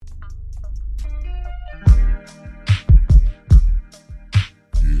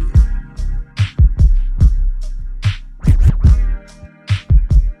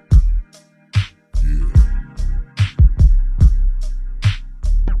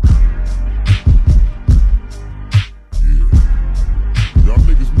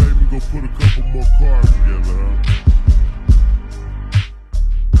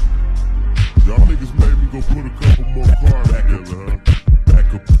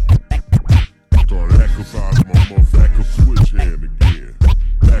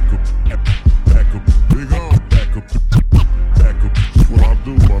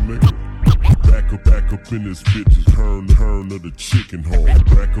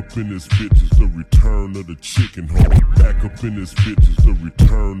up in this bitch is the return of the chicken home. Back up in this bitch is the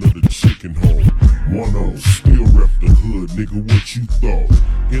return of the chicken home. 1-0, still rep the hood, nigga, what you thought?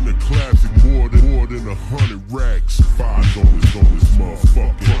 In a classic, more than 100 racks. 5 on this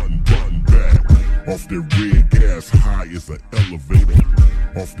motherfucker, button back. Off that red gas, high as an elevator.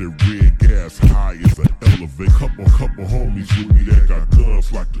 Off that red gas, high as an elevator. Couple homies with me that got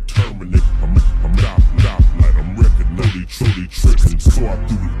guns like the Terminator. I'm out like I'm wrecking, no they trickin'. So I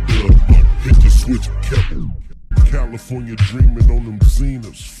threw the dub, hit the switch, kept California dreaming on them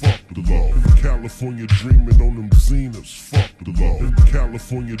Zeniths, fuck the law. California dreaming on them Zeniths, fuck the law.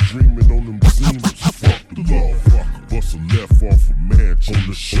 California dreaming on them Zeniths, fuck the law. Bust a left off a mansion on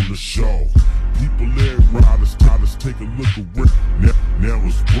the show. People there riders, take a look around. Now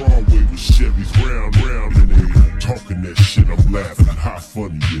it's Broadway with Chevys round, and they talking that shit. I'm laughing. How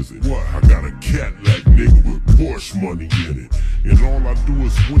funny is it? What? I got a Cadillac nigga with Porsche money in it, and all I do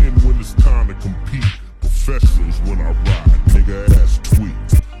is win when it's time to compete. Professionals when I ride, nigga ass tweet.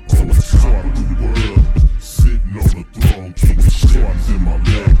 On the top of the world, sitting on the throne, king of Chevys in my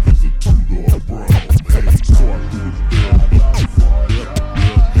leg is a 2-door brown. Hey, so I do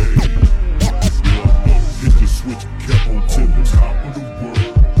hit the switch, kept on tipping, top of the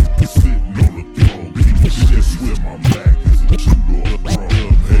world, sitting on the throne, king of Chevys with my Mack is a 2-door brown.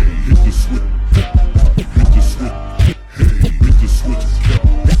 Hey, hit the switch,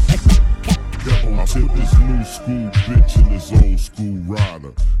 I tip this new school bitch and this old school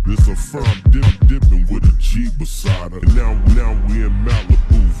rider. This a firm dipping with a G beside her. And now we in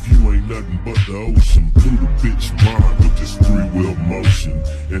Malibu, view ain't nothing but the ocean. Blew the bitch mind with this 3-wheel motion.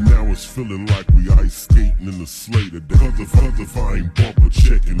 And now it's feeling like we ice skating in the slate today. Cause if I ain't bumper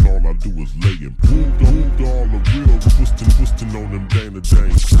checking, all I do is laying. Moved all the real twisting on them Dana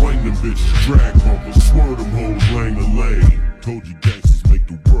Danes. Slang them bitches, drag bumpers, swerve them hoes lane to lane. Told you gangsters make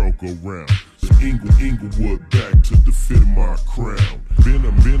the world go round. Inglewood back to defend my crown. Been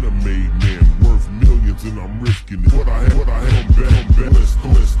a made man, worth millions and I'm risking it. What I had, bet. Let's go,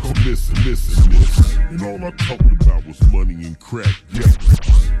 listen. And all I talked about was money and crack, yeah.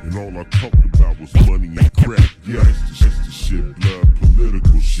 And all I talked about was money and crack, yeah. It's the shit, blood,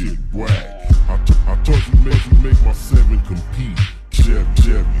 political shit, whack. I told you make my 7 compete.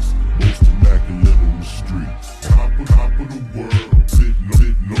 Chevys, most immaculate on the streets.